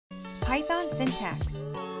Python syntax.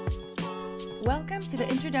 Welcome to the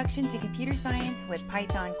Introduction to Computer Science with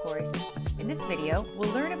Python course. In this video,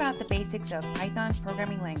 we'll learn about the basics of Python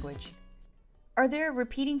programming language. Are there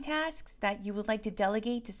repeating tasks that you would like to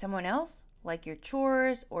delegate to someone else, like your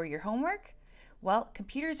chores or your homework? Well,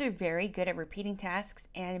 computers are very good at repeating tasks,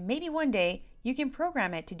 and maybe one day you can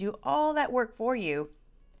program it to do all that work for you.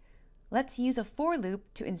 Let's use a for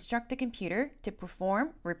loop to instruct the computer to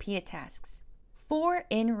perform repeated tasks. For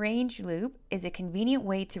in range loop is a convenient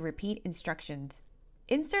way to repeat instructions.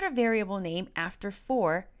 Insert a variable name after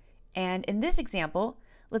for, and in this example,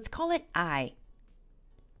 let's call it I.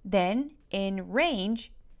 Then, in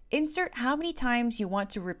range, insert how many times you want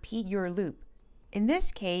to repeat your loop. In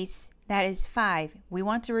this case, that is 5. We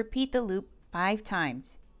want to repeat the loop 5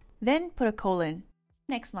 times. Then put a colon.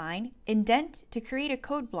 Next line, indent to create a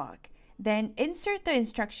code block. Then insert the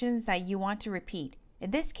instructions that you want to repeat.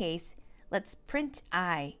 In this case, let's print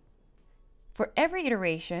I. For every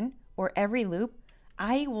iteration or every loop,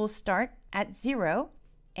 I will start at 0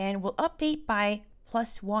 and will update by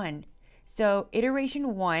 +1. So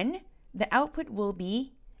iteration 1, the output will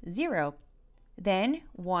be 0. Then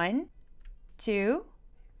 1, 2,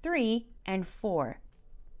 3, and 4.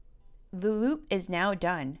 The loop is now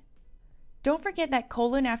done. Don't forget that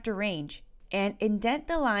colon after range and indent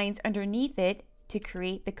the lines underneath it to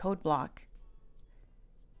create the code block.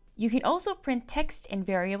 You can also print text and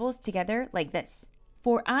variables together like this.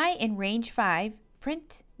 For I in range 5,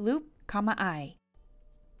 print loop, I.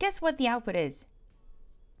 Guess what the output is?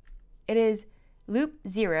 It is loop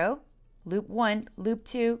 0, loop 1, loop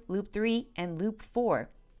 2, loop 3, and loop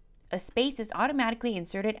 4. A space is automatically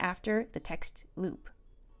inserted after the text loop.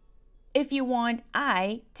 If you want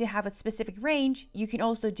I to have a specific range, you can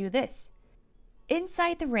also do this.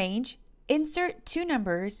 Inside the range, insert 2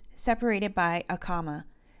 numbers separated by a comma.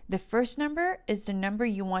 The first number is the number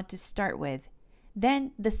you want to start with.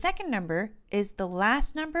 Then the second number is the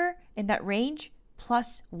last number in that range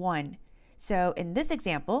plus 1. So in this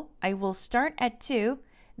example, I will start at 2,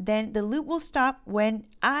 then the loop will stop when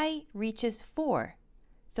I reaches 4.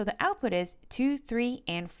 So the output is 2, 3,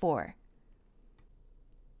 and 4.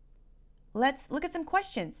 Let's look at some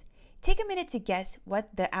questions. Take a minute to guess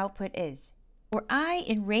what the output is. For I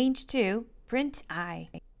in range 2, print I.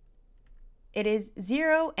 It is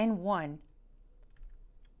 0 and 1.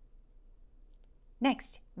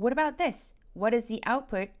 Next, what about this? What is the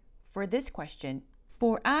output for this question?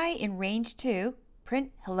 For I in range 2,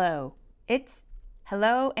 print hello. It's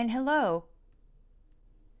hello and hello.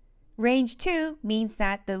 Range 2 means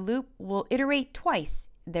that the loop will iterate twice.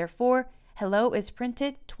 Therefore, hello is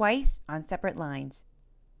printed twice on separate lines.